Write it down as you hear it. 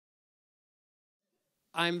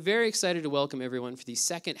I'm very excited to welcome everyone for the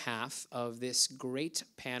second half of this great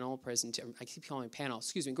panel presentation. I keep calling it panel,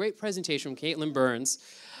 excuse me. Great presentation from Caitlin Burns.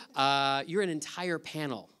 You're an entire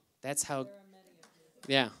panel. That's how,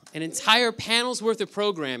 yeah, an entire panel's worth of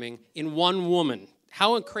programming in one woman.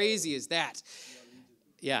 How crazy is that?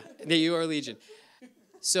 Yeah, you are Legion.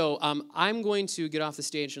 So I'm going to get off the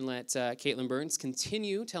stage and let Caitlin Burns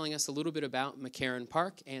continue telling us a little bit about McCarren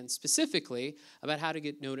Park and specifically about how to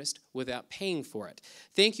get noticed without paying for it.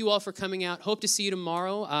 Thank you all for coming out. Hope to see you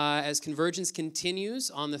tomorrow as Convergence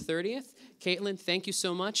continues on the 30th. Caitlin, thank you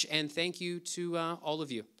so much, and thank you to all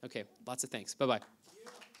of you. Okay, lots of thanks. Bye-bye.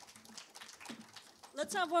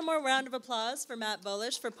 Let's have one more round of applause for Matt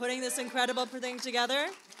Bolish for putting this incredible thing together.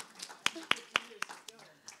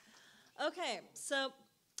 Okay, so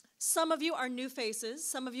some of you are new faces.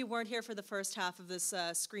 Some of you weren't here for the first half of this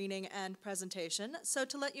screening and presentation. So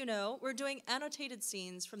to let you know, we're doing annotated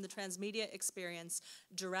scenes from the transmedia experience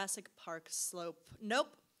Jurassic Park Slope.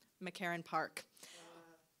 Nope, McCarren Park.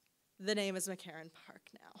 The name is McCarren Park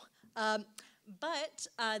now. But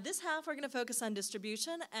this half we're going to focus on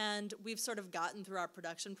distribution, and we've sort of gotten through our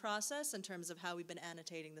production process in terms of how we've been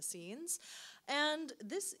annotating the scenes. And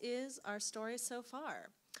this is our story so far.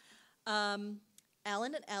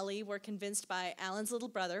 Alan and Ellie were convinced by Alan's little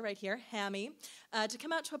brother, right here, Hammy, to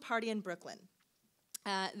come out to a party in Brooklyn.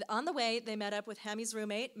 On the way, they met up with Hammy's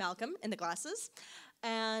roommate, Malcolm, in the glasses,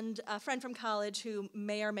 and a friend from college who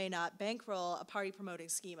may or may not bankroll a party-promoting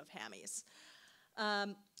scheme of Hammy's.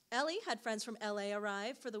 Ellie had friends from LA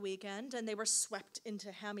arrive for the weekend, and they were swept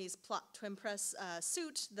into Hammy's plot to impress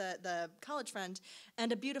Suit, the college friend,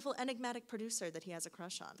 and a beautiful, enigmatic producer that he has a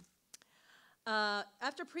crush on.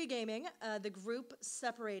 After pre-gaming, the group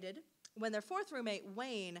separated when their fourth roommate,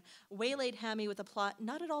 Wayne, waylaid Hammy with a plot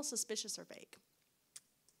not at all suspicious or vague.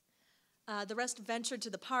 The rest ventured to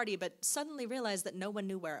the party, but suddenly realized that no one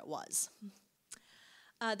knew where it was.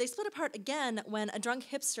 They split apart again when a drunk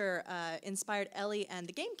hipster inspired Ellie and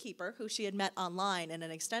the gamekeeper, who she had met online in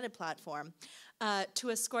an extended platform,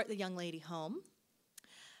 to escort the young lady home.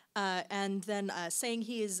 And then saying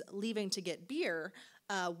he is leaving to get beer,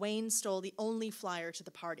 Wayne stole the only flyer to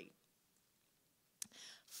the party.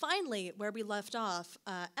 Finally, where we left off,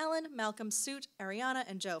 Ellen, Malcolm, Suit, Ariana,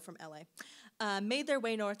 and Joe from LA made their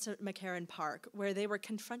way north to McCarren Park, where they were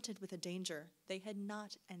confronted with a danger they had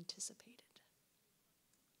not anticipated.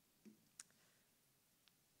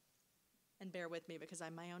 And bear with me because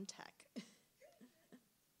I'm my own tech.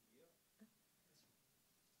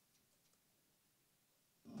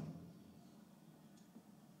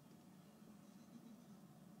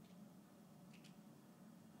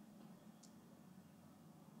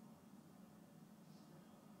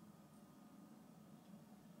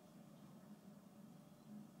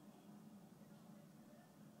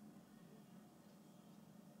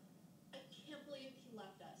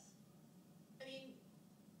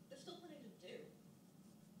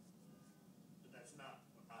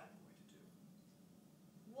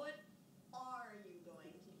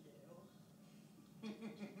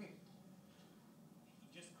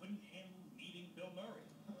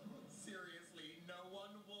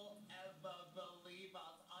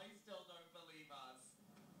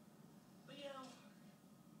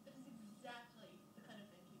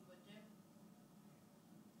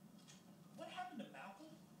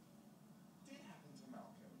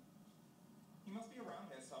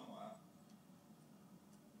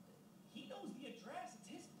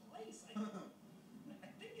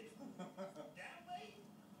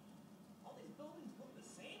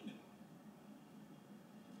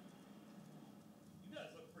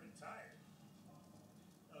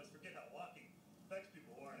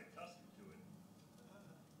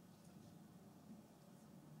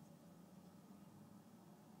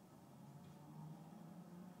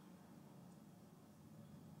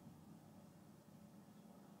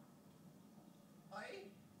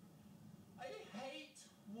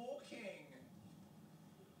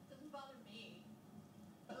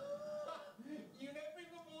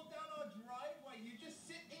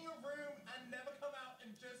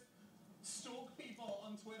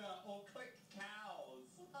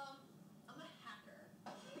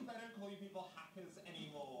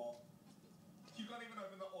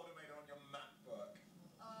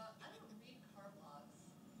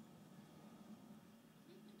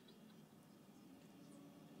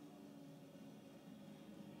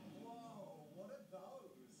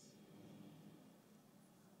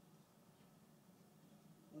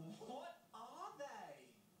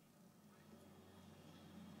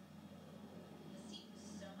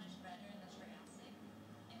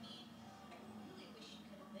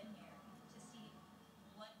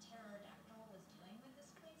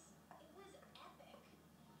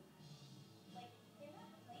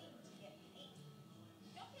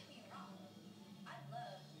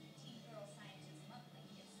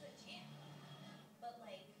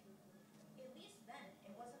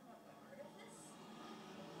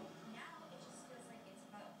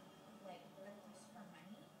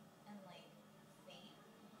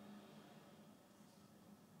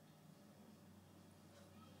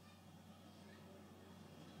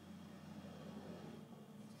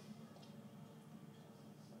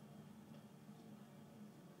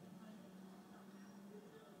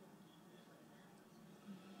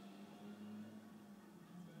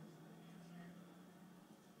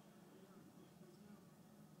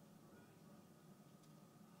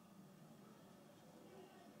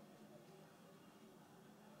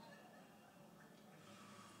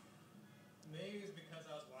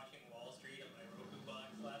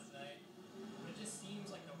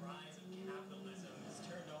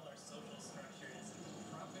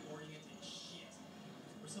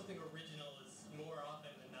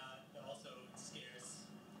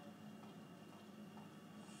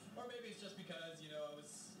 maybe it's just because, you know,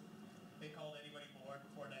 they called anybody born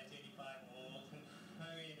before 1985 old. And,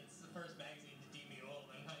 I mean, it's the first magazine to deem me old.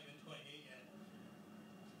 I'm not even 28 yet.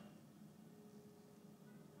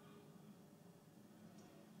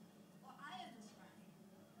 Well, I have this friend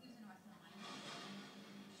who's in North Carolina.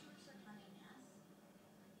 She works for Condé Nast.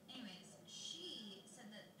 Anyways, she said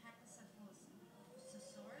that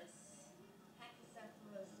Pachycephalosaurus.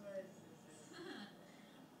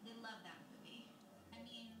 They love that movie. I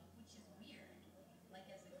mean, which is weird. Like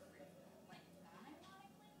as a group, like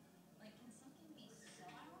non-ironically, like can something be so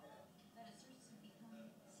ironic that it starts to become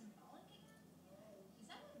symbolic? Is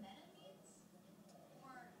that what meta means,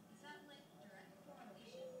 or is that like direct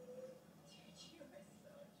correlation? Dude, you are so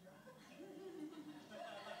drunk.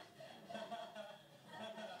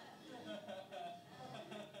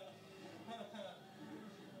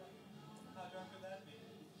 How drunk would that be?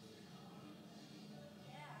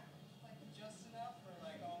 Yeah. Like just enough or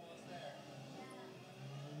like almost there?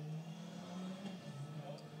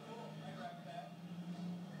 Oh, cool. I grabbed that.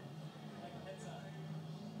 Like a pizza.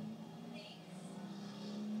 Thanks.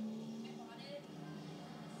 I wanted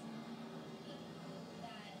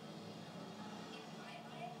that if I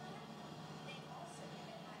buy a hat, they also give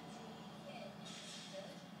a hat to a kid in this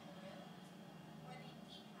village in Peru where they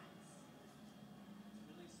eat hats. It's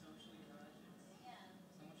really socially conscious. Yeah.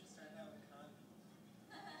 Someone should start that with condoms.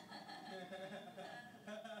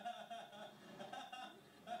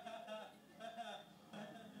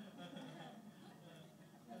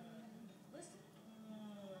 Listen,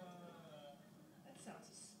 that sounds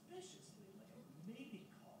suspiciously like a mating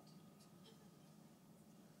call to me.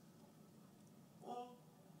 Don't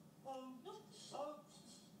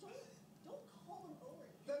call them over.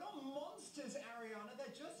 They're not monsters, Ariana.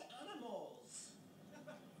 They're just animals.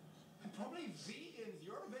 Probably vegans.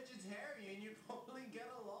 You're a vegetarian. You probably get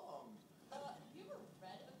along. Have you ever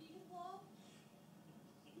read a vegan blog?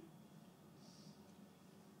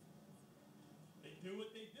 They do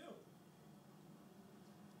what they do.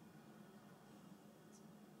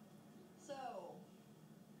 So,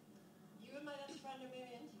 you and my best friend are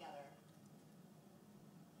moving in together.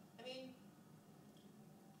 I mean,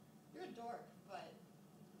 you're a dork, but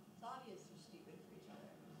it's obvious you're stupid for each other.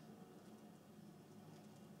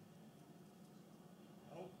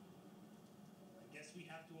 Oh, I guess we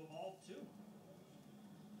have to evolve too.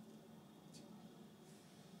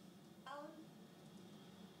 Alan,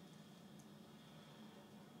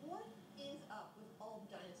 what is up with all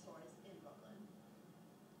the dinosaurs in Brooklyn?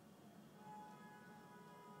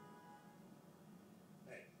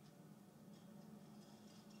 Hey,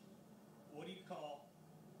 what do you call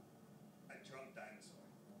a drunk dinosaur?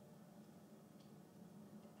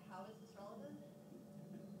 How is this relevant?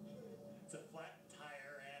 It's a flat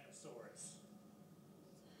tire anasaurus.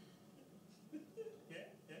 Yeah,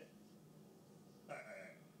 yeah. All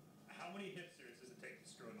right. How many hipsters does it take to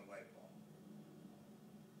screw in the light bulb?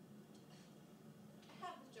 I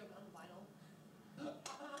have this joke on vinyl.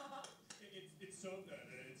 It's some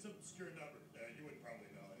obscure number. You wouldn't probably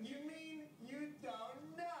know it. You mean you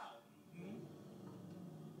don't know?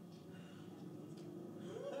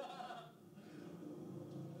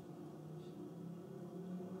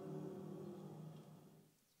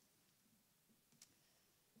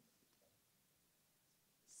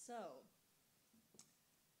 So,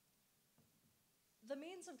 the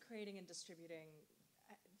means of creating and distributing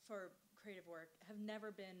for creative work have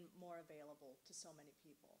never been more available to so many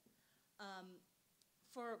people.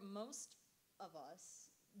 For most of us,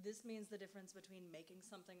 this means the difference between making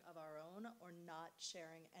something of our own or not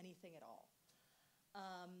sharing anything at all.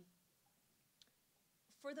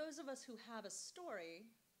 For those of us who have a story,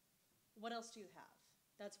 what else do you have?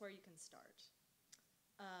 That's where you can start.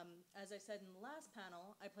 As I said in the last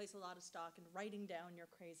panel, I place a lot of stock in writing down your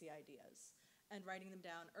crazy ideas and writing them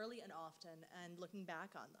down early and often and looking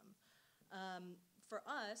back on them. For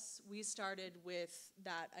us, we started with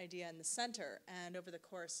that idea in the center, and over the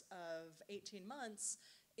course of 18 months,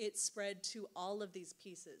 it spread to all of these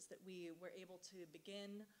pieces that we were able to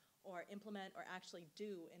begin or implement or actually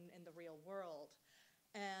do in the real world.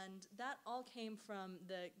 And that all came from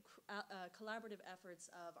the collaborative efforts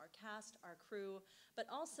of our cast, our crew, but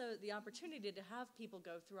also the opportunity to have people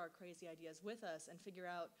go through our crazy ideas with us and figure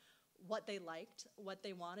out what they liked, what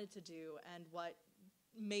they wanted to do, and what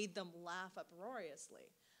made them laugh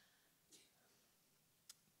uproariously.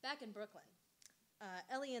 Back in Brooklyn,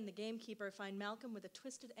 Ellie and the gamekeeper find Malcolm with a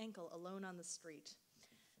twisted ankle alone on the street.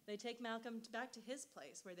 They take Malcolm back to his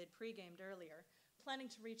place where they'd pre-gamed earlier, planning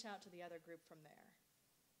to reach out to the other group from there.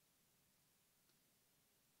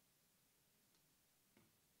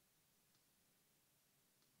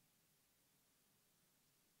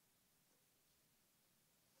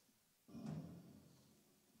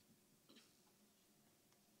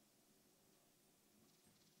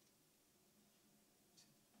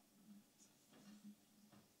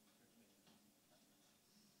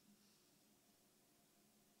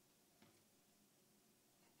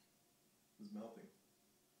 is melting.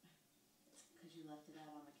 Because you left it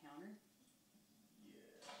out on the counter?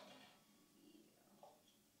 Yeah.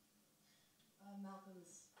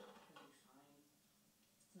 Malcolm's gonna be fine.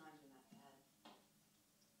 It's not even that bad.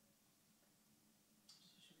 Just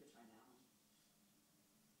wish we could find Alan.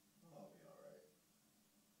 I'll be alright.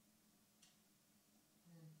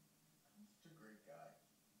 Man, Alan's such a great guy.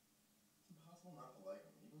 It's impossible not to like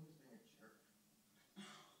him, even when he's being a jerk.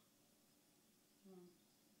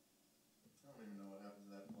 I don't even know what happened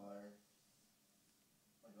to that flyer.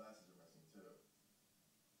 My glasses are missing too.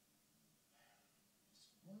 Just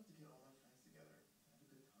wanted to get all my friends together and have a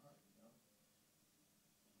good time, you know?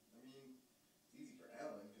 I mean, it's easy for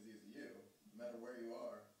Alan because he's you. No matter where you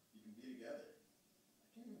are, you can be together. I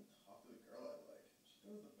can't even talk to the girl I like. She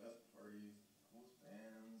goes to the best parties, the coolest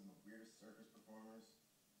bands, and the weirdest circus performers.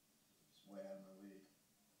 Just way out of my league.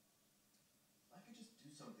 If I could just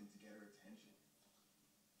do something to get her attention.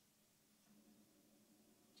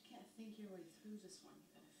 You can't think your way through this one.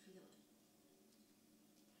 You gotta feel it.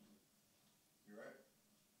 You're right.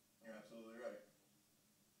 You're absolutely right.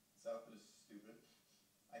 This outfit is stupid.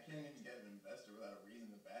 I can't even get an investor without a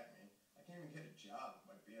reason to back me. I can't even get a job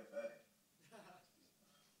with my BFA.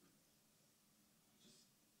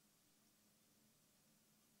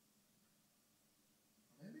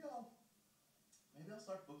 Maybe I'll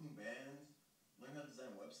start booking bands, learn how to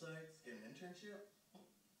design websites, get an internship.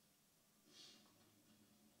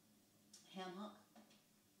 Ham hock,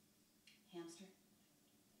 hamster,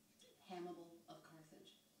 Hannibal of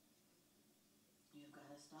Carthage. You've got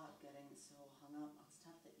to stop getting so hung up on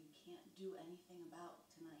stuff that you can't do anything about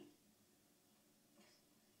tonight.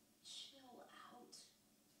 Chill out.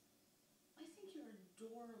 I think you're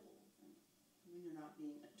adorable. When you're not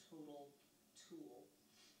being a total tool.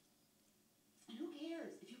 And who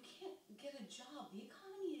cares? If you can't get a job, the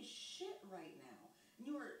economy is shit right now. And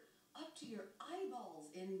you are up to your eyeballs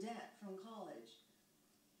in debt from college.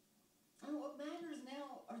 And what matters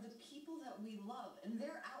now are the people that we love, and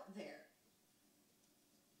they're out there.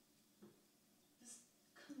 This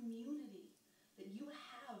community that you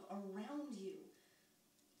have around you,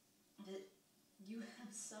 that you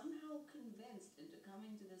have somehow convinced into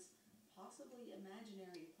coming to this possibly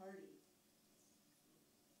imaginary party.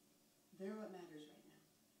 They're what matters right now.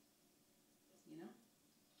 You know?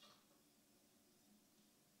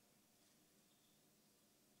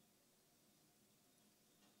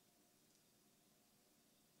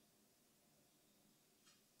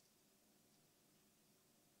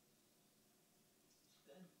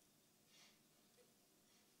 Good.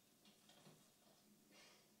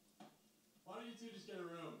 Why don't you two just get a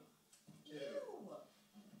room? Ew!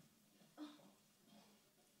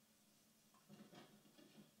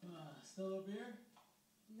 Still no beer?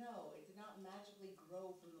 No, it did not magically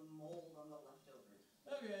grow from the mold on the leftovers.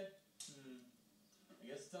 Okay. I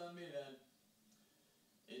guess it's on me then.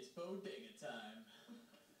 It's bodega time.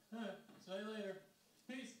 See you later.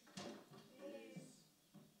 Peace.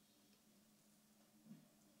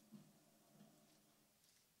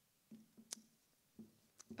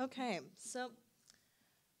 Okay, so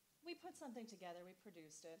we put something together, we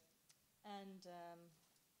produced it, and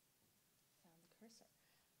found the cursor.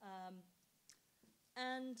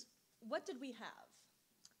 And what did we have?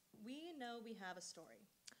 We know we have a story.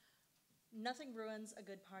 Nothing ruins a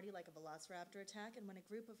good party like a velociraptor attack, and when a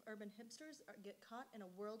group of urban hipsters get caught in a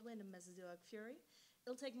whirlwind of Mesozoic fury,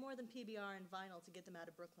 it'll take more than PBR and vinyl to get them out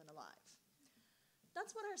of Brooklyn alive.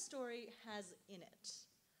 That's what our story has in it.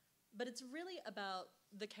 But it's really about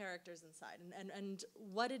the characters inside and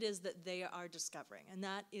what it is that they are discovering. And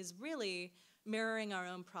that is really mirroring our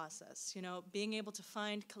own process, you know, being able to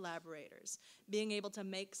find collaborators, being able to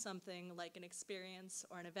make something like an experience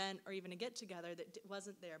or an event or even a get-together that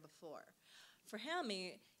wasn't there before. For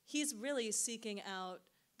Hammy, he's really seeking out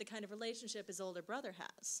the kind of relationship his older brother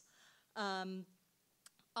has.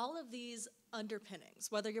 All of these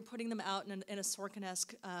underpinnings, whether you're putting them out in a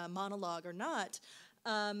Sorkin-esque monologue or not,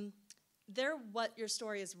 they're what your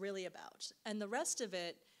story is really about. And the rest of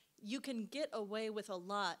it, you can get away with a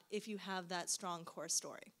lot if you have that strong core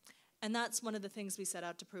story. And that's one of the things we set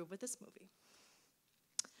out to prove with this movie.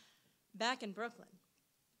 Back in Brooklyn,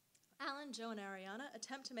 Alan, Joe, and Ariana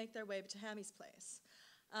attempt to make their way to Hammy's place.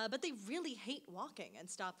 But they really hate walking and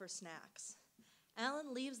stop for snacks.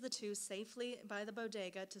 Alan leaves the two safely by the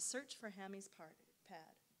bodega to search for Hammy's pad.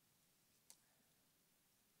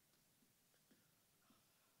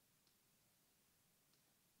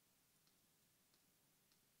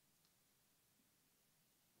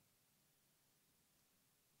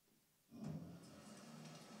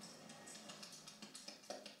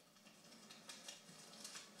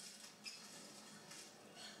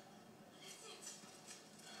 This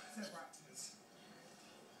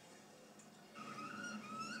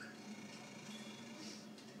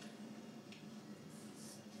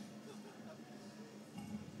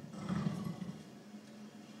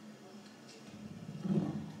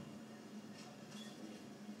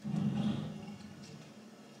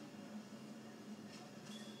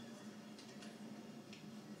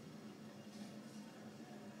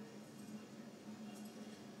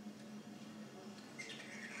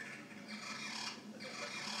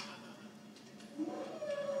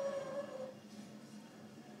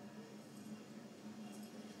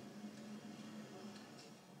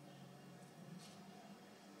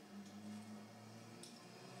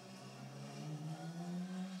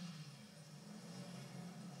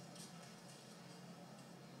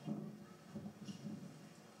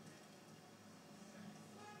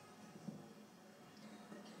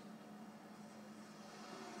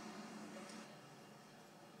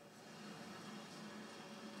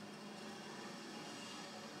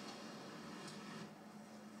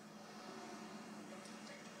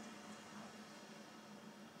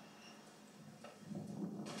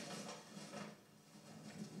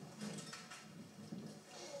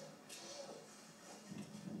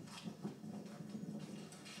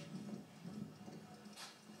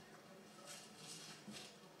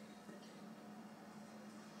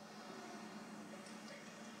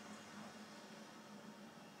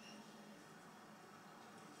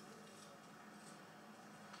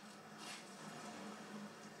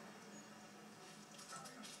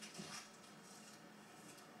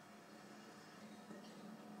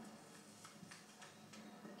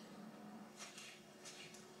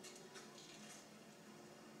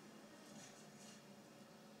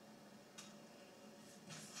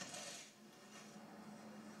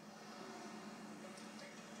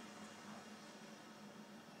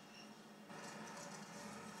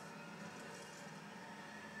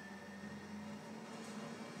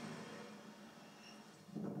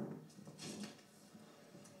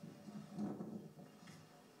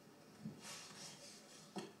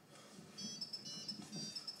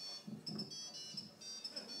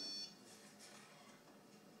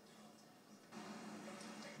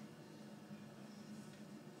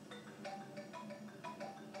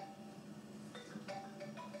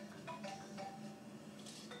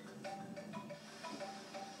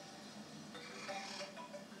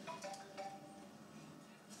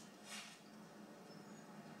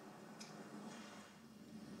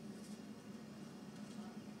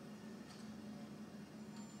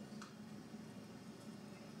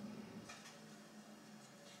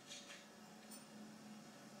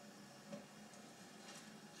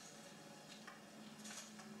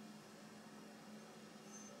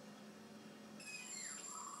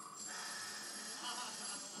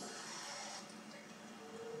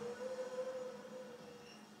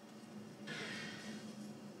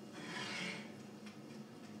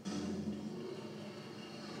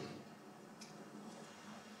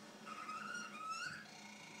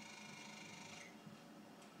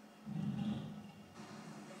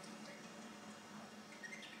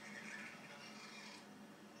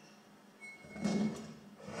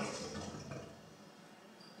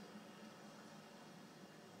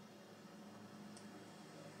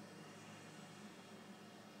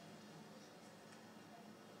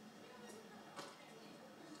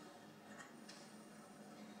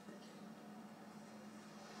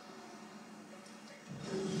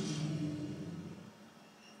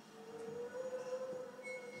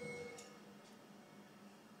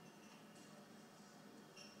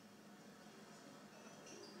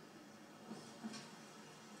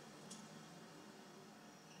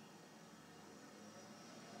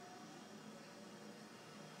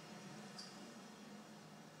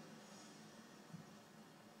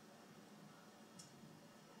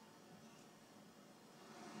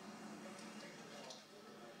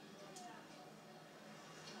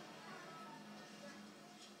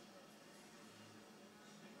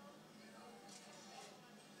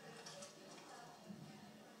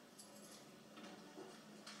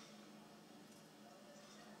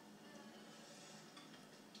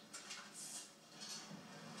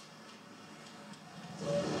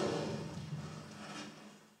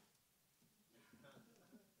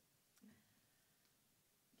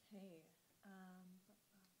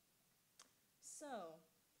So,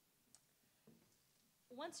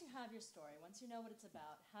 once you have your story, once you know what it's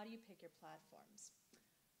about, how do you pick your platforms?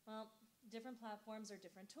 Well, different platforms are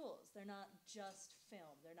different tools. They're not just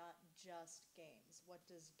film. They're not just games. What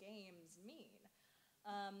does games mean?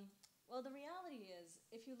 Well, the reality is,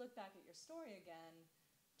 if you look back at your story again,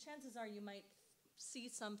 chances are you might see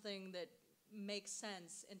something that makes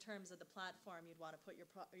sense in terms of the platform you'd want to put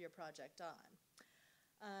your project on.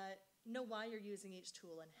 Know why you're using each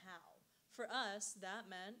tool and how. For us, that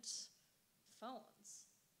meant phones.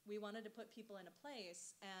 We wanted to put people in a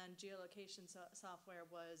place, and geolocation software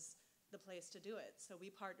was the place to do it. So we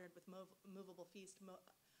partnered with Movable Feast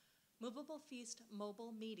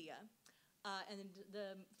Mobile Media, and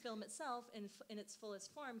the film itself, in its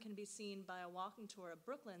fullest form, can be seen by a walking tour of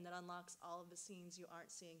Brooklyn that unlocks all of the scenes you aren't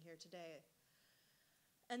seeing here today.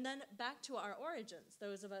 And then back to our origins.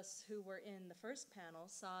 Those of us who were in the first panel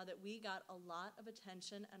saw that we got a lot of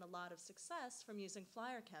attention and a lot of success from using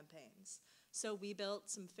flyer campaigns. So we built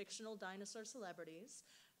some fictional dinosaur celebrities,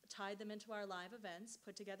 tied them into our live events,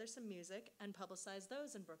 put together some music, and publicized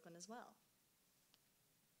those in Brooklyn as well.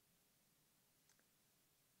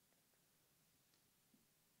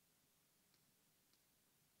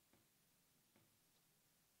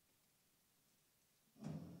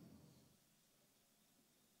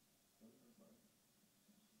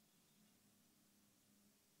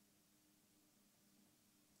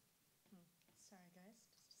 Sorry, guys,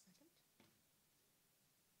 just a second.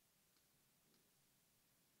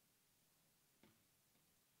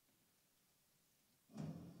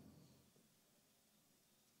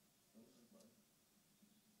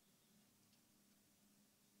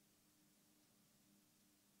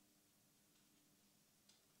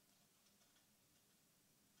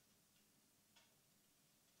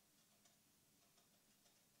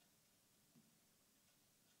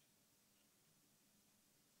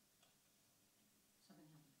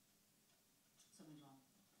 Something happened.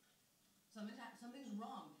 Something's wrong. Something's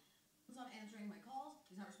wrong. He's not answering my calls.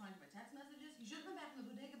 He's not responding to my text messages. He should have been back in the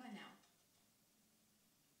bodega by now.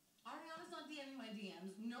 Ariana's not DMing my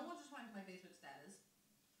DMs. No one's responding to my Facebook status.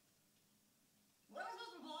 What, am I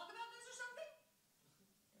supposed to blog about this or something?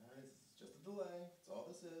 Guys, it's just a delay. That's all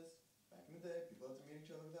this is. Back in the day, people had to meet each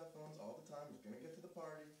other without phones all the time. You're gonna get to the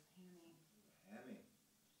party. Hammy.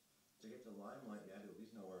 To get the limelight, you had to at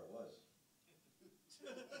least know where it was. No.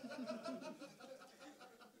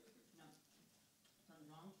 Something's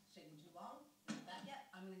wrong. It's taking too long. Not back yet.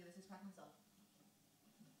 I'm gonna get a six-pack myself.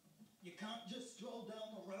 You can't just stroll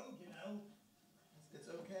down the road, you know. It's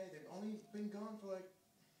okay. They've only been gone for like...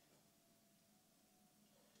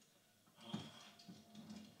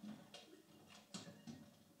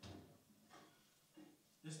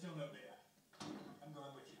 There's still no beer. I'm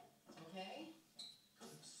going with you. Okay? I could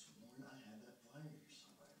have sworn I had that flyer here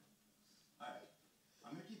somewhere. Alright,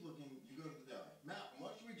 I'm gonna keep looking. You go to the deli. Malcolm,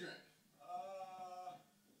 what should we drink?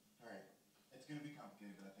 Alright, it's gonna be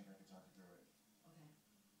complicated, but I think I can talk you through it. Okay.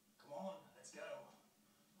 Come on, let's go.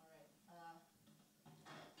 All right.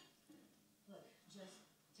 Look, just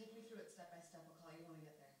take me through it step by step. I'll call you when we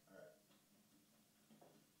get there. Alright.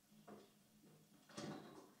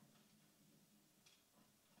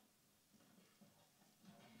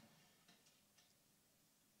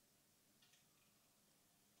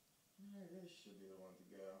 Alright, this should be the one to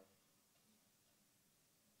go.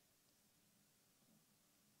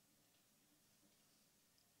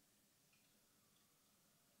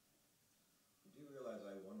 You do realize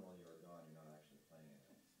I won while you were gone. You're not actually playing it.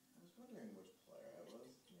 I was wondering which player I was.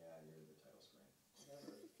 Yeah, you're the title screen.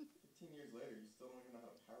 Whatever. 15 years later, you still don't even know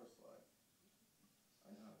how to power slide.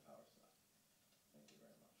 I know how to power slide. Thank you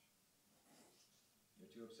very much. You're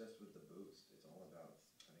too obsessed with the boost. It's all about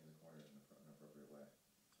cutting the corners in an appropriate way.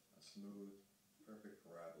 A smooth, perfect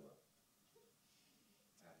parabola.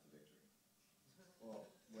 Path to victory.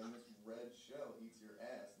 Well, when this red shell eats your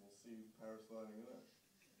ass, we'll see who's power sliding in it.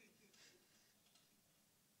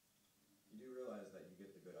 You do realize that you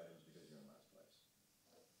get the good items because you're in last place.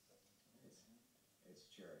 It's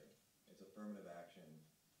charity. It's affirmative action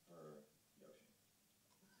for Yoshi.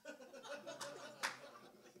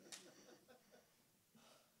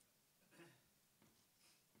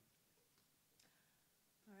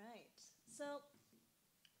 All right. So,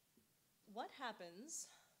 what happens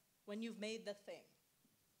when you've made the thing?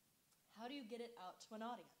 How do you get it out to an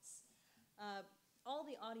audience? All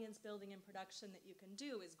the audience building and production that you can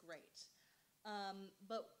do is great,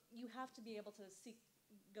 but you have to be able to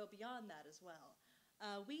go beyond that as well.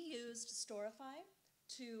 We used Storify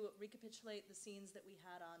to recapitulate the scenes that we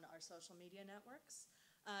had on our social media networks.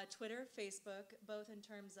 Twitter, Facebook, both in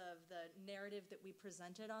terms of the narrative that we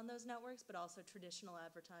presented on those networks, but also traditional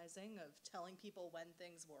advertising of telling people when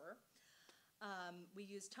things were. We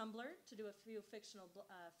used Tumblr to do a few fictional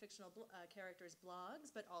characters'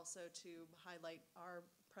 blogs, but also to highlight our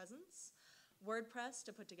presence. WordPress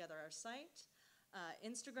to put together our site.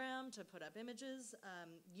 Instagram to put up images.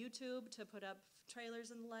 YouTube to put up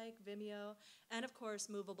trailers and the like. Vimeo. And of course,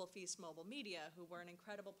 Movable Feast Mobile Media, who were an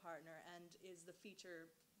incredible partner and is the feature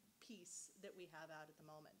piece that we have out at the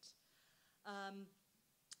moment.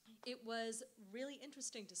 It was really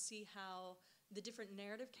interesting to see how the different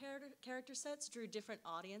narrative character sets drew different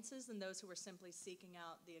audiences than those who were simply seeking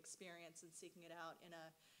out the experience and seeking it out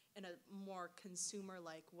in a more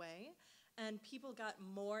consumer-like way. And people got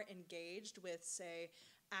more engaged with, say,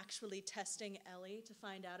 actually testing Ellie to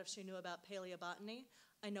find out if she knew about paleobotany.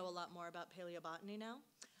 I know a lot more about paleobotany now.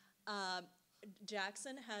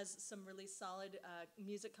 Jackson has some really solid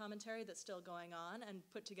music commentary that's still going on and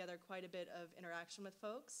put together quite a bit of interaction with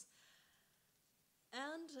folks.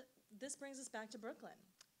 And this brings us back to Brooklyn.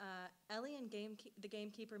 Ellie and the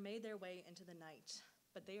gamekeeper made their way into the night,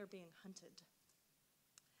 but they are being hunted.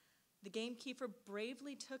 The gamekeeper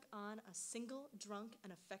bravely took on a single, drunk,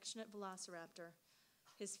 and affectionate velociraptor.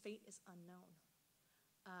 His fate is unknown.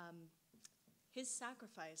 His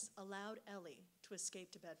sacrifice allowed Ellie to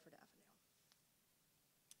escape to Bedford Avenue.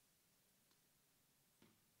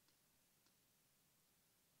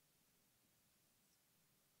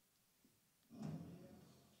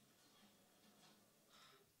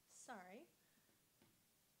 Sorry.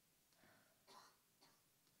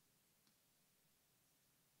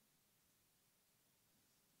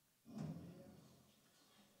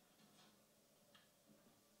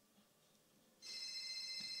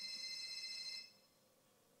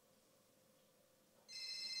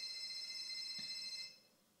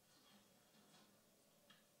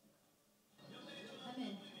 I'm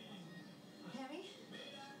in. Harry?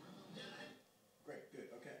 Great, good,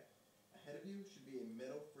 okay. Ahead of you should be a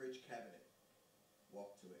metal fridge cabinet.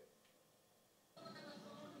 Walk to it.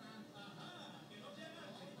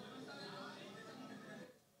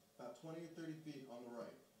 About 20 or 30 feet on the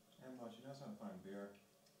right. Ambush, you know how to find beer.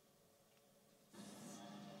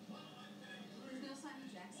 There's no sign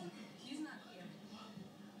of Jackson. He's not here.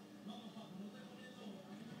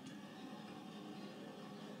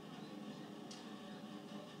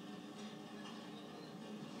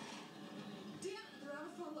 Damn, they're out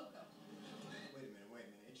of Four Loko. Wait a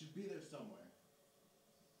minute. It should be there somewhere.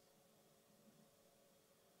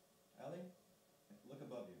 Ellie, look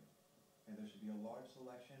above you. And there should be a large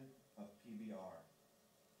selection of PBR.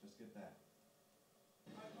 Just get that.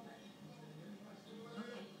 Okay,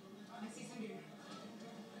 I see some beer.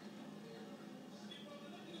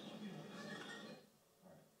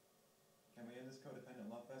 Alright. Can we end this codependent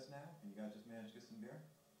love fest now? Can you guys just manage to get some beer?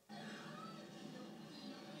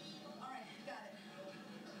 All right, got it.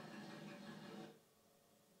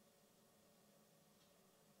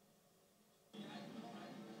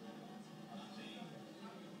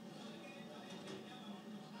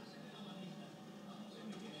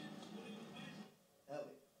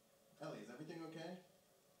 Ellie, is everything okay?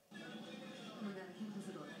 Oh my god, I can't close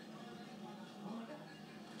the door. Oh my god.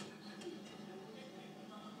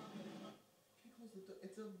 Can't close the door.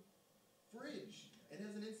 It's a fridge. It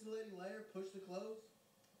has an insulating layer. Push the close.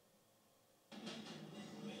 I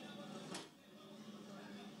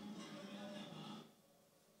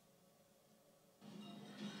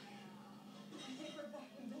think we're back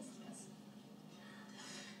in business.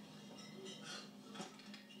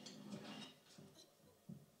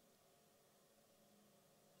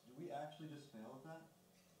 Did we actually just fail at that?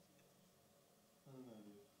 I don't know,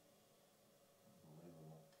 dude.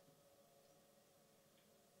 Unbelievable.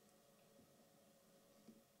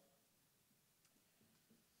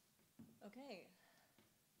 Okay.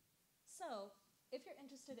 So, if you're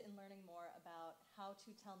interested in learning more about how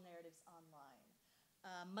to tell narratives online,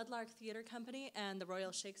 Mudlark Theatre Company and the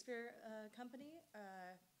Royal Shakespeare Company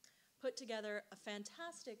put together a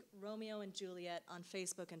fantastic Romeo and Juliet on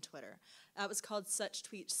Facebook and Twitter. It was called Such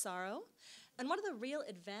Tweet Sorrow. And one of the real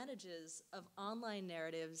advantages of online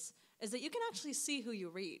narratives is that you can actually see who you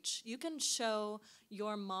reach. You can show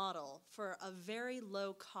your model for a very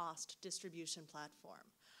low-cost distribution platform.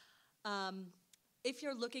 If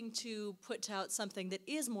you're looking to put out something that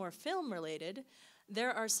is more film-related,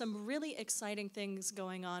 there are some really exciting things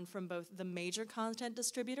going on from both the major content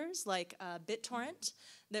distributors, like BitTorrent,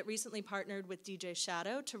 that recently partnered with DJ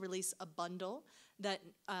Shadow to release a bundle that,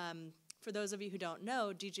 for those of you who don't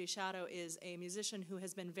know, DJ Shadow is a musician who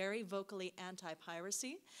has been very vocally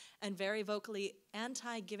anti-piracy and very vocally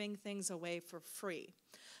anti-giving things away for free.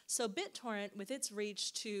 So BitTorrent, with its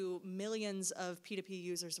reach to millions of P2P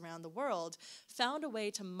users around the world, found a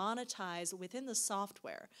way to monetize within the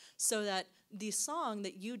software so that the song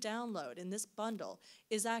that you download in this bundle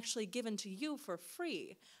is actually given to you for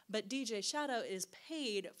free, but DJ Shadow is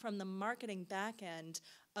paid from the marketing back end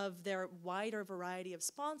of their wider variety of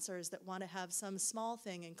sponsors that want to have some small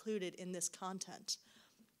thing included in this content.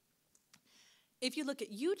 If you look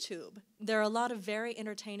at YouTube, there are a lot of very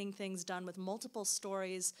entertaining things done with multiple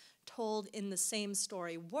stories told in the same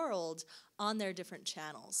story world on their different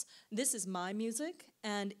channels. This is My Music,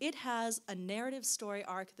 and it has a narrative story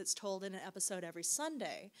arc that's told in an episode every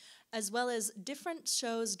Sunday, as well as different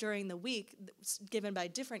shows during the week given by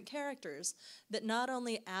different characters that not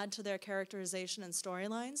only add to their characterization and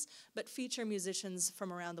storylines, but feature musicians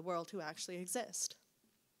from around the world who actually exist.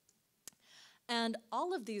 And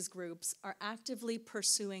all of these groups are actively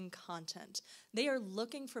pursuing content. They are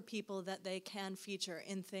looking for people that they can feature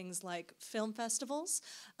in things like film festivals.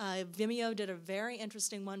 Vimeo did a very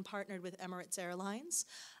interesting one partnered with Emirates Airlines.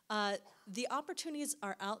 The opportunities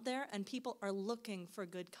are out there, and people are looking for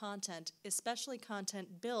good content, especially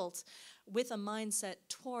content built with a mindset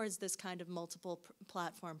towards this kind of multiple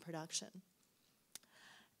platform production.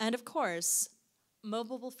 And of course,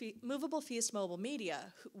 Movable Feast Mobile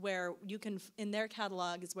Media, where you can, in their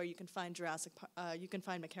catalog is where you can find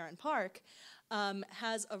McCarren Park,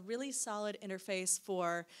 has a really solid interface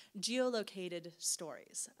for geolocated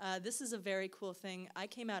stories. This is a very cool thing. I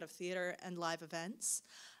came out of theater and live events,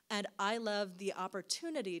 and I love the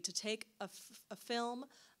opportunity to take a film,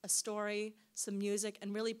 a story, some music,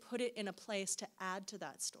 and really put it in a place to add to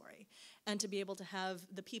that story, and to be able to have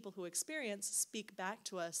the people who experience speak back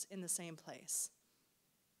to us in the same place.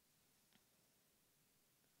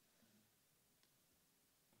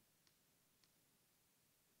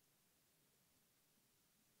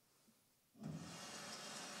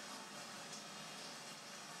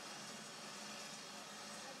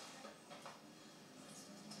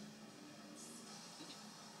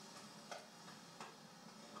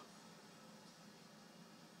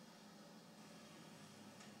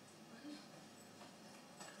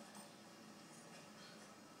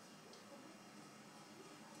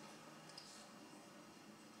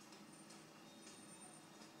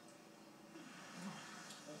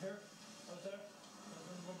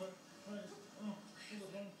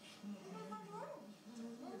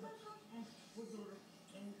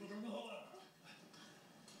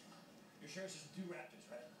 You're sure it's just 2 raptors,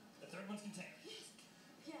 right? The third one's contained.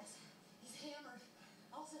 Yes, he's hammered.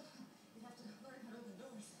 Also, you have to learn how to open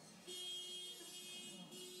doors.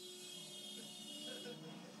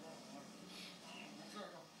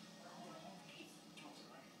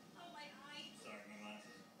 Oh, my eye. Sorry, my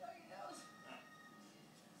glasses. No, your nose.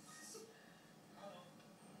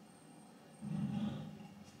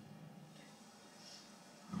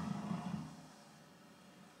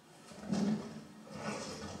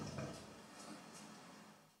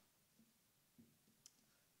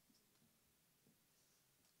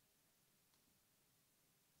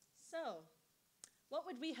 So, what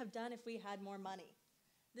would we have done if we had more money?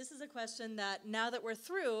 This is a question that, now that we're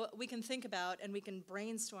through, we can think about and we can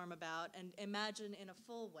brainstorm about and imagine in a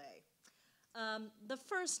full way. The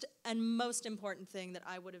first and most important thing that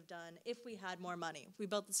I would have done if we had more money, if we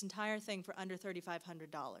built this entire thing for under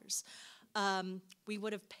 $3,500, we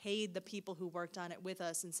would have paid the people who worked on it with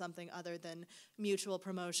us in something other than mutual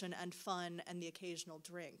promotion and fun and the occasional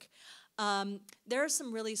drink. There are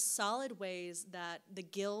some really solid ways that the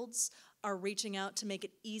guilds are reaching out to make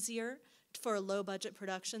it easier for low-budget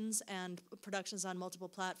productions and productions on multiple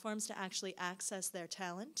platforms to actually access their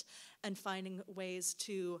talent, and finding ways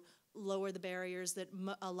to lower the barriers that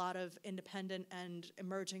a lot of independent and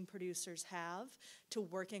emerging producers have to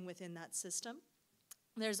working within that system.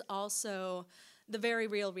 There's also the very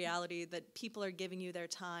real reality that people are giving you their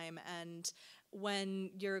time, and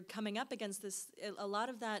when you're coming up against this, a lot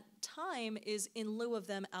of that time is in lieu of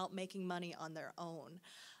them out making money on their own.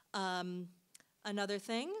 Another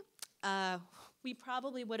thing, we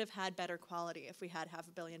probably would have had better quality if we had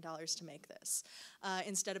 $500 million to make this.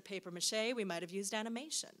 Instead of paper mache, we might have used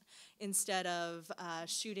animation. Instead of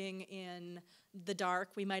shooting in the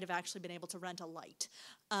dark, we might have actually been able to rent a light.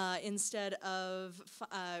 Instead of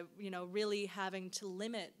really having to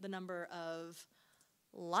limit the number of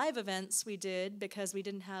live events we did because we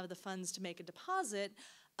didn't have the funds to make a deposit,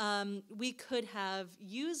 we could have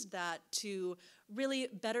used that to really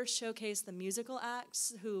better showcase the musical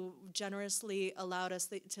acts who generously allowed us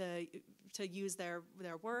to to use their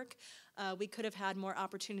work. We could have had more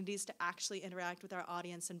opportunities to actually interact with our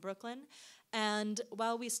audience in Brooklyn. And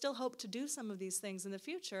while we still hope to do some of these things in the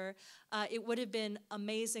future, it would have been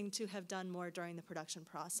amazing to have done more during the production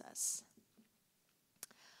process.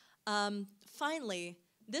 Finally,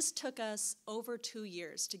 this took us over 2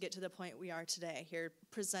 years to get to the point we are today, here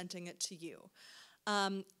presenting it to you.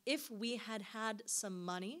 If we had had some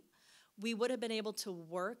money, we would have been able to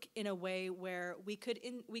work in a way where we could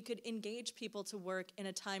engage people to work in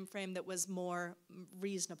a time frame that was more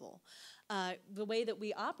reasonable. The way that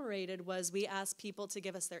we operated was we asked people to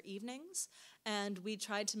give us their evenings, and we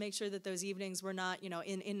tried to make sure that those evenings were not,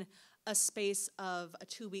 in a space of a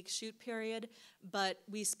 2-week shoot period, but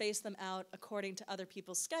we spaced them out according to other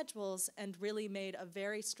people's schedules and really made a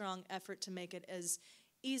very strong effort to make it as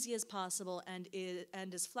easy as possible and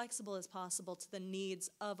as flexible as possible to the needs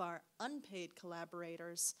of our unpaid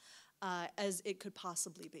collaborators as it could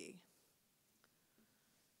possibly be.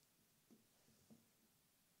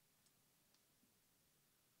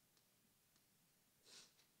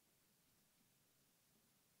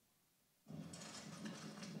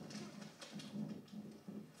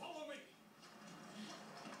 Follow me!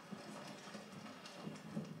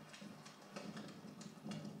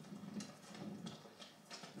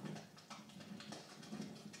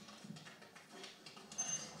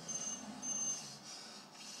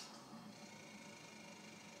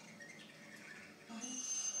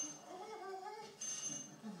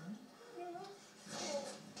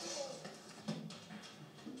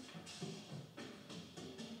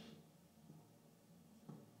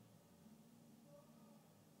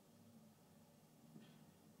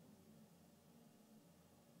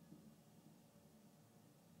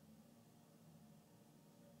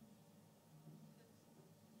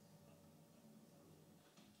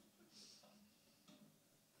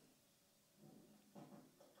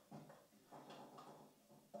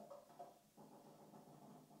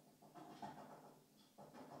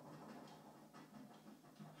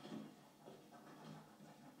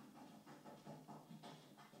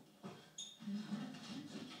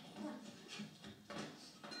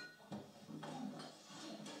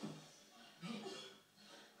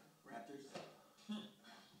 Raptors?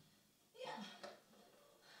 Yeah.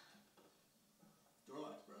 Door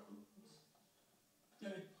lock's broken.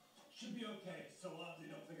 It should be okay, so long as they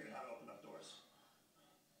don't figure out how to open up doors.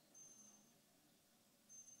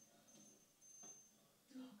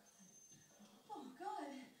 Oh, God.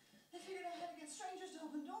 They figured out how to get strangers to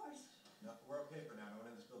open doors. No, we're okay for now. No one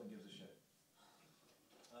in this building gives a shit.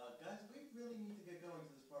 Guys, we really need to get going to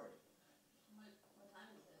this party. What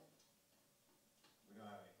time is it? We don't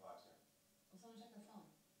have any clocks here. Will someone check their phone?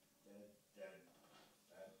 Dead. Dad.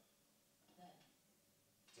 Dead.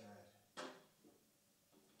 Dad.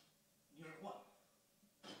 New York 1.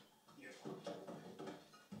 New York 1.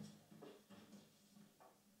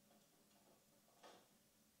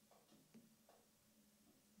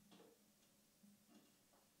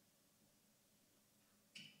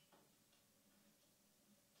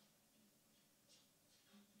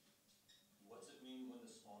 What's it mean when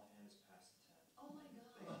the small hand is past 10? Oh, my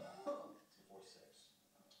God. It's before 6.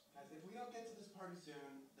 Guys, if we don't get to this party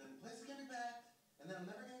soon, then the place is gonna be packed, and then I'm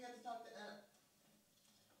never gonna get to talk to that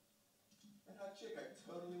hot chick I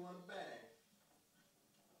totally want to bang.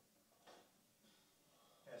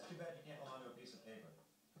 Yeah, it's too bad you can't hold on to a piece of paper.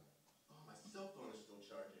 Oh, my cell phone is still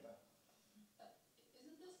charging.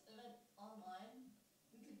 Isn't this event online?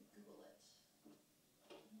 We could Google it.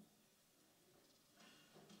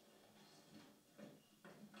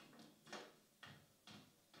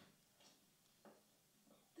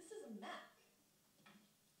 This is a Mac.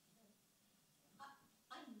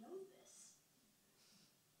 I know this.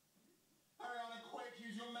 Ariana, quick,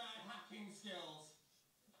 use your mad hacking skills.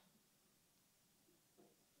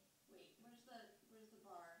 Wait, where's the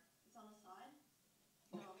bar? It's on the side?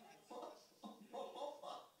 No, okay.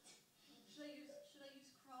 Should I use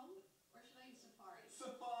Chrome or should I use Safari?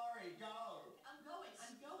 Safari, go. I'm going.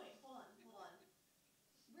 Hold on.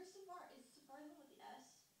 Where's Safari? Is Safari the one with the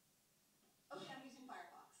S? Okay, I'm using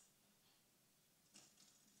Firefox.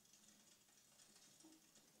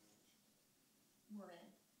 We're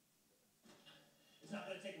in. It's not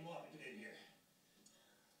gonna take them long to get in here.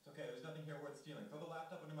 It's okay. There's nothing here worth stealing. Throw the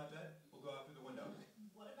laptop under my bed. We'll go out through the window.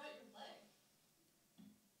 What about your leg?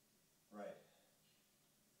 Right.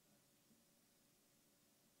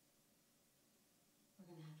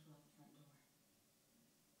 We're gonna have to go out the front door.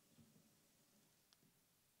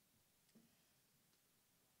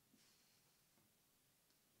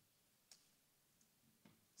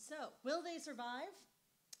 So, will they survive?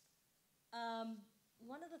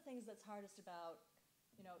 One of the things that's hardest about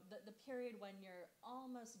the period when you're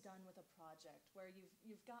almost done with a project, where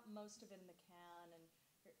you've got most of it in the can and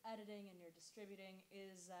you're editing and you're distributing,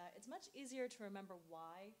 is it's much easier to remember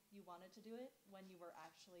why you wanted to do it when you were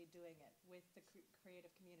actually doing it with the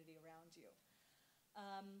creative community around you.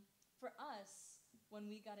 For us, when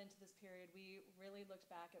we got into this period, we really looked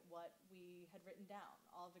back at what we had written down,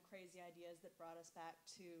 all the crazy ideas that brought us back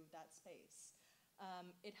to that space.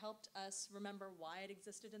 It helped us remember why it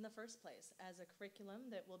existed in the first place as a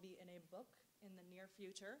curriculum that will be in a book in the near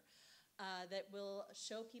future that will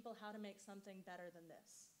show people how to make something better than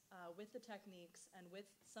this with the techniques and with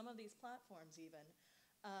some of these platforms even,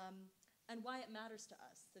 and why it matters to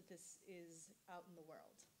us that this is out in the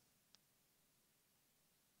world.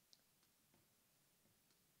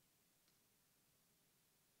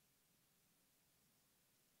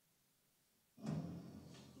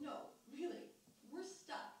 No, really, we're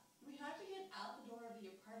stuck. We have to get out the door of the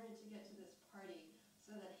apartment to get to this party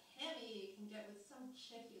so that Hammy can get with some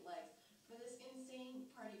chick he likes for this insane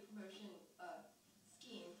party promotion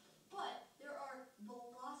scheme. But there are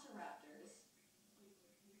velociraptors.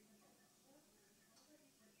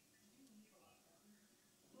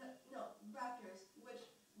 No, raptors, which,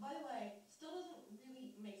 by the way, still doesn't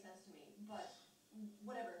really make sense to me, but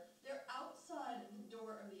whatever. They're outside the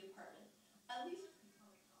door of the apartment. At least,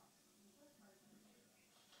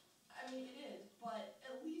 I mean, it is, but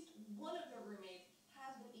at least one of the roommates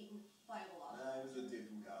has been eaten by a velociraptor. It was a dude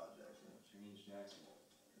from college, actually. She means Jackson.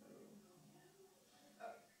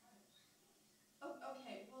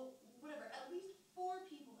 Okay, well, whatever. At least 4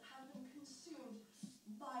 people have been consumed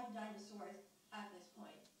by dinosaurs at this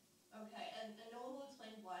point. Okay, and no one will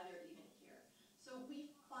explain why they're even here. So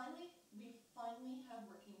we finally have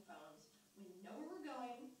working phones. We know where we're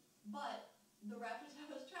going, but the raptors have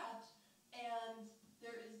us trapped, and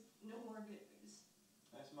there is no more good news.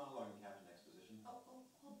 Nice monologue, Captain Exposition. Oh, hold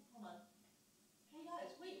on. Hey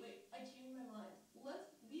guys, wait, I changed my mind.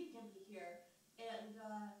 Let's leave Gimpy here and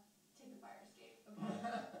take the fire escape, okay?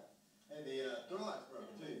 Hey, the door lock's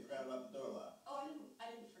broken too. You forgot about the door lock. Oh, I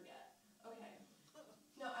didn't forget. Okay.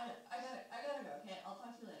 No, I gotta go, okay? I'll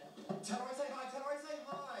talk to you later. Tell her I say hi, tell her I say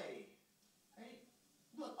hi! Are you,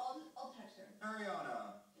 look, I'll text her.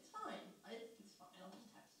 Ariana. It's fine. It's fine, I'll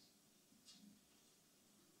just text.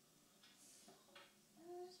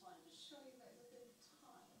 I just wanted to show you guys a good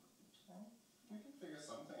time. Well, we can figure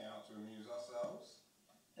something out to amuse ourselves.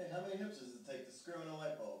 Hey, how many hips does it take to screw in a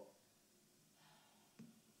light bulb?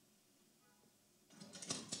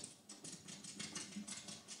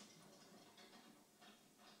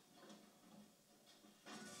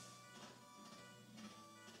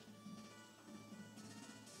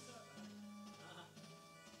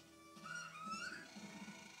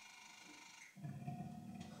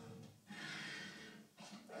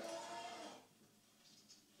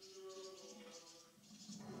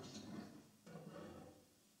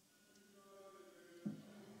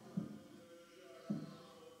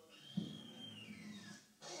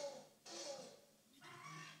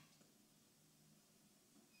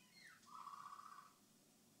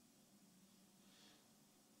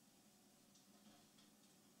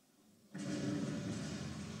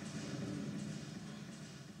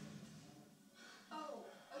 Oh,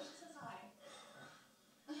 she says hi.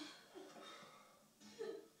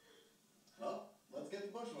 Well, let's get the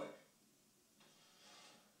Bushwick.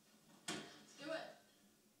 Let's do it.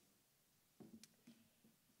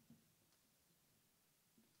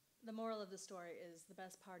 The moral of the story is the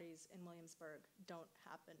best parties in Williamsburg don't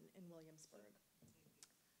happen in Williamsburg.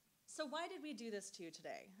 So why did we do this to you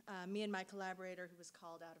today? Me and my collaborator who was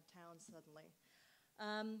called out of town suddenly.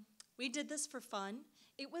 We did this for fun.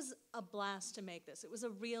 It was a blast to make this. It was a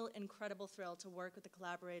real incredible thrill to work with the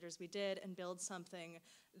collaborators we did and build something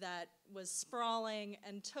that was sprawling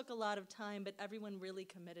and took a lot of time, but everyone really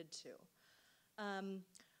committed to.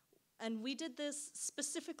 And we did this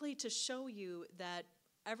specifically to show you that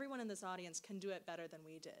everyone in this audience can do it better than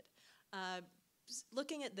we did.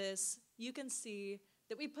 Looking at this, you can see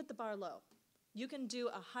that we put the bar low. You can do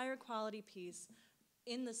a higher quality piece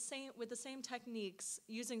with the same techniques,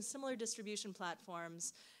 using similar distribution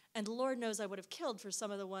platforms, and Lord knows I would have killed for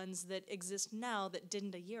some of the ones that exist now that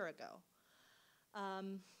didn't a year ago.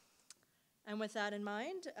 And with that in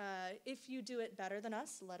mind, if you do it better than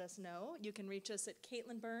us, let us know. You can reach us at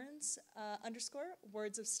Caitlin Burns _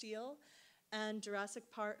 Words of Steele and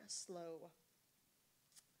Jurassic Park Slow.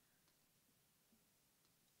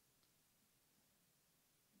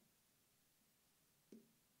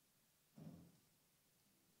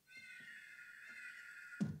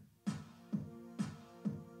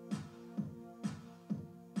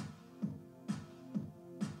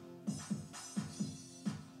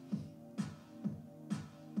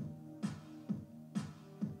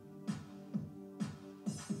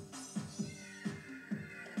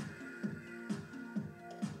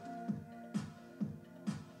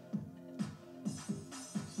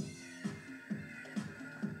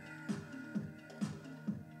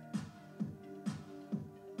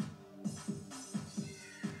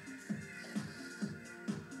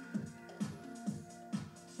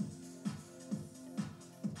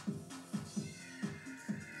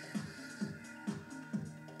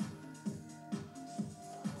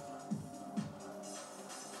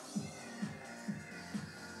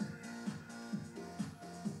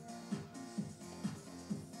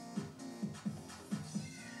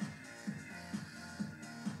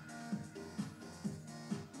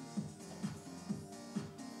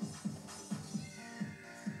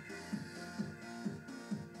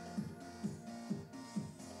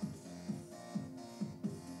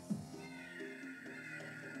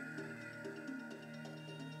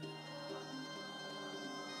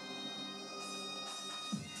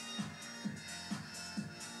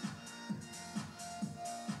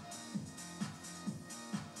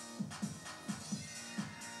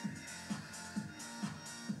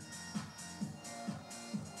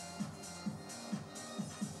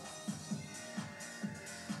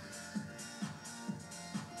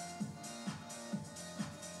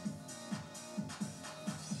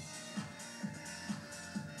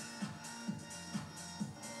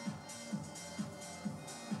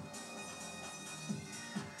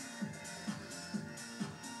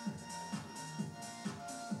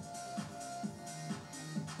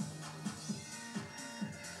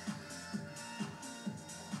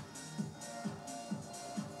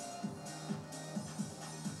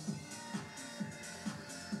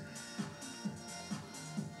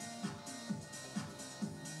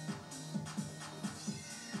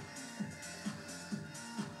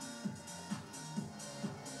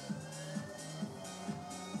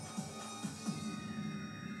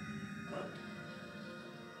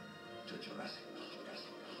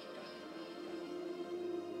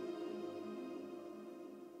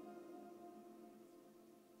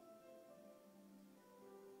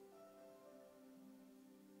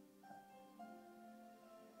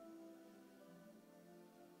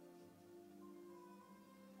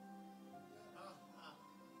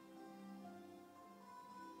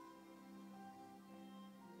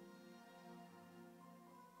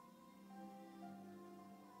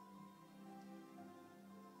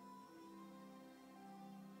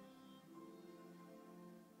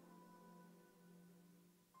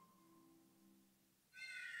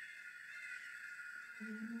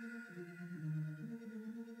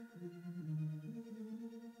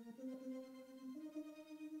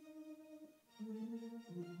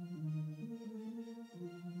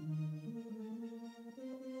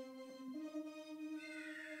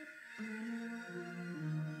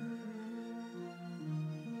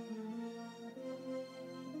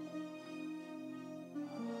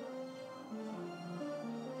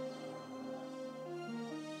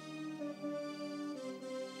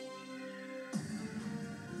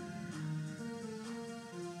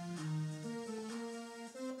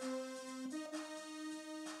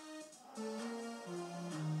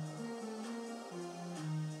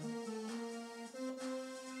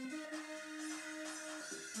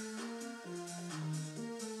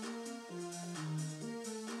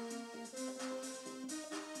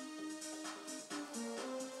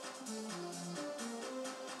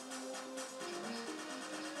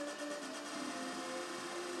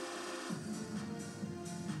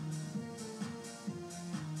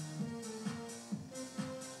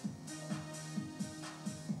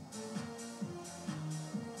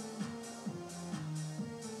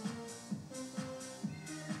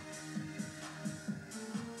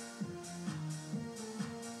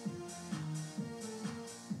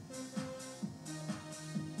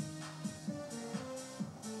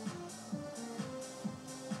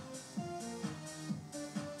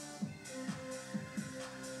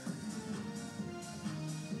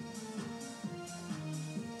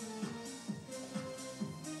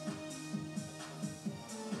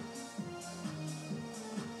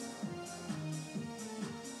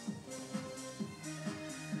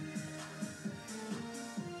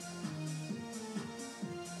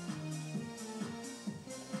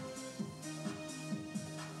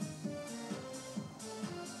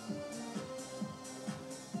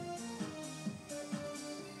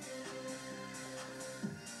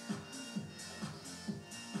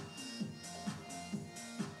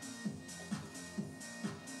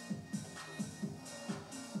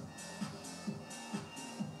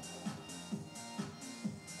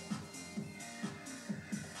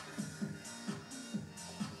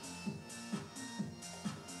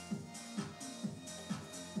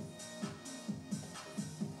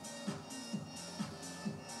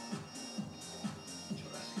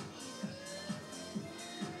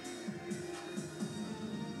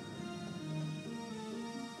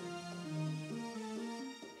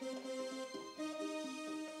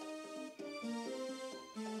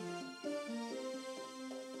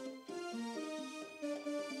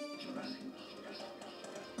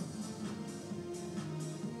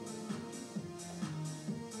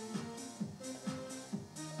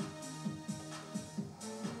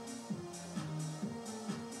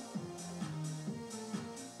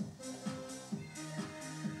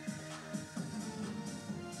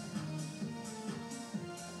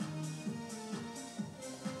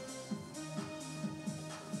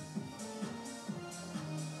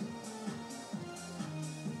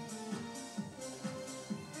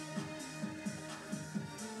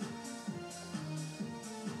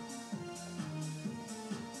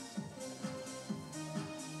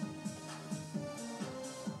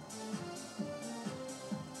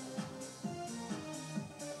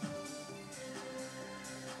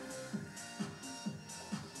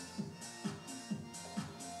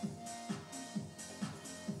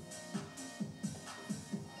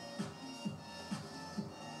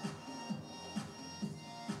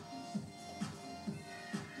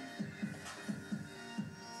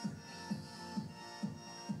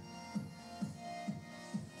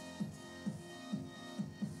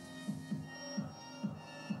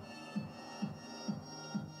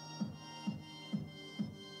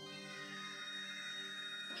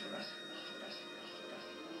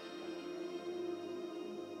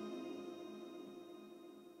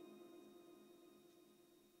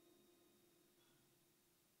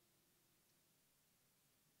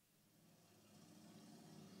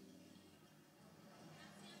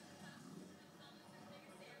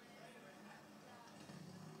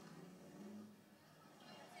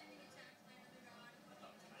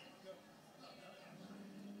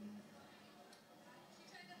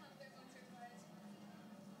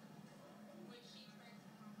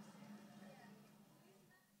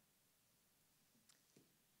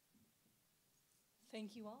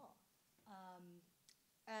 Thank you all.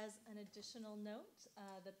 As an additional note,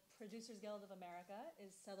 the Producers Guild of America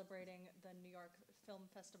is celebrating the New York Film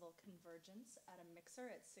Festival Convergence at a mixer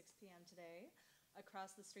at 6 p.m. today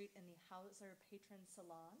across the street in the Hauser Patron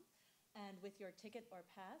Salon. And with your ticket or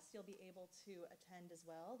pass, you'll be able to attend as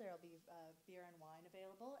well. There will be beer and wine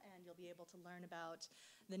available, and you'll be able to learn about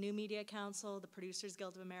the New Media Council, the Producers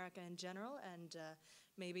Guild of America in general, and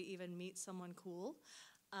maybe even meet someone cool.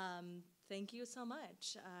 Thank you so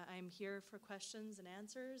much. I'm here for questions and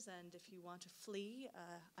answers, and if you want to flee,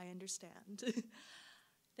 I understand.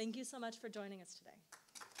 Thank you so much for joining us today.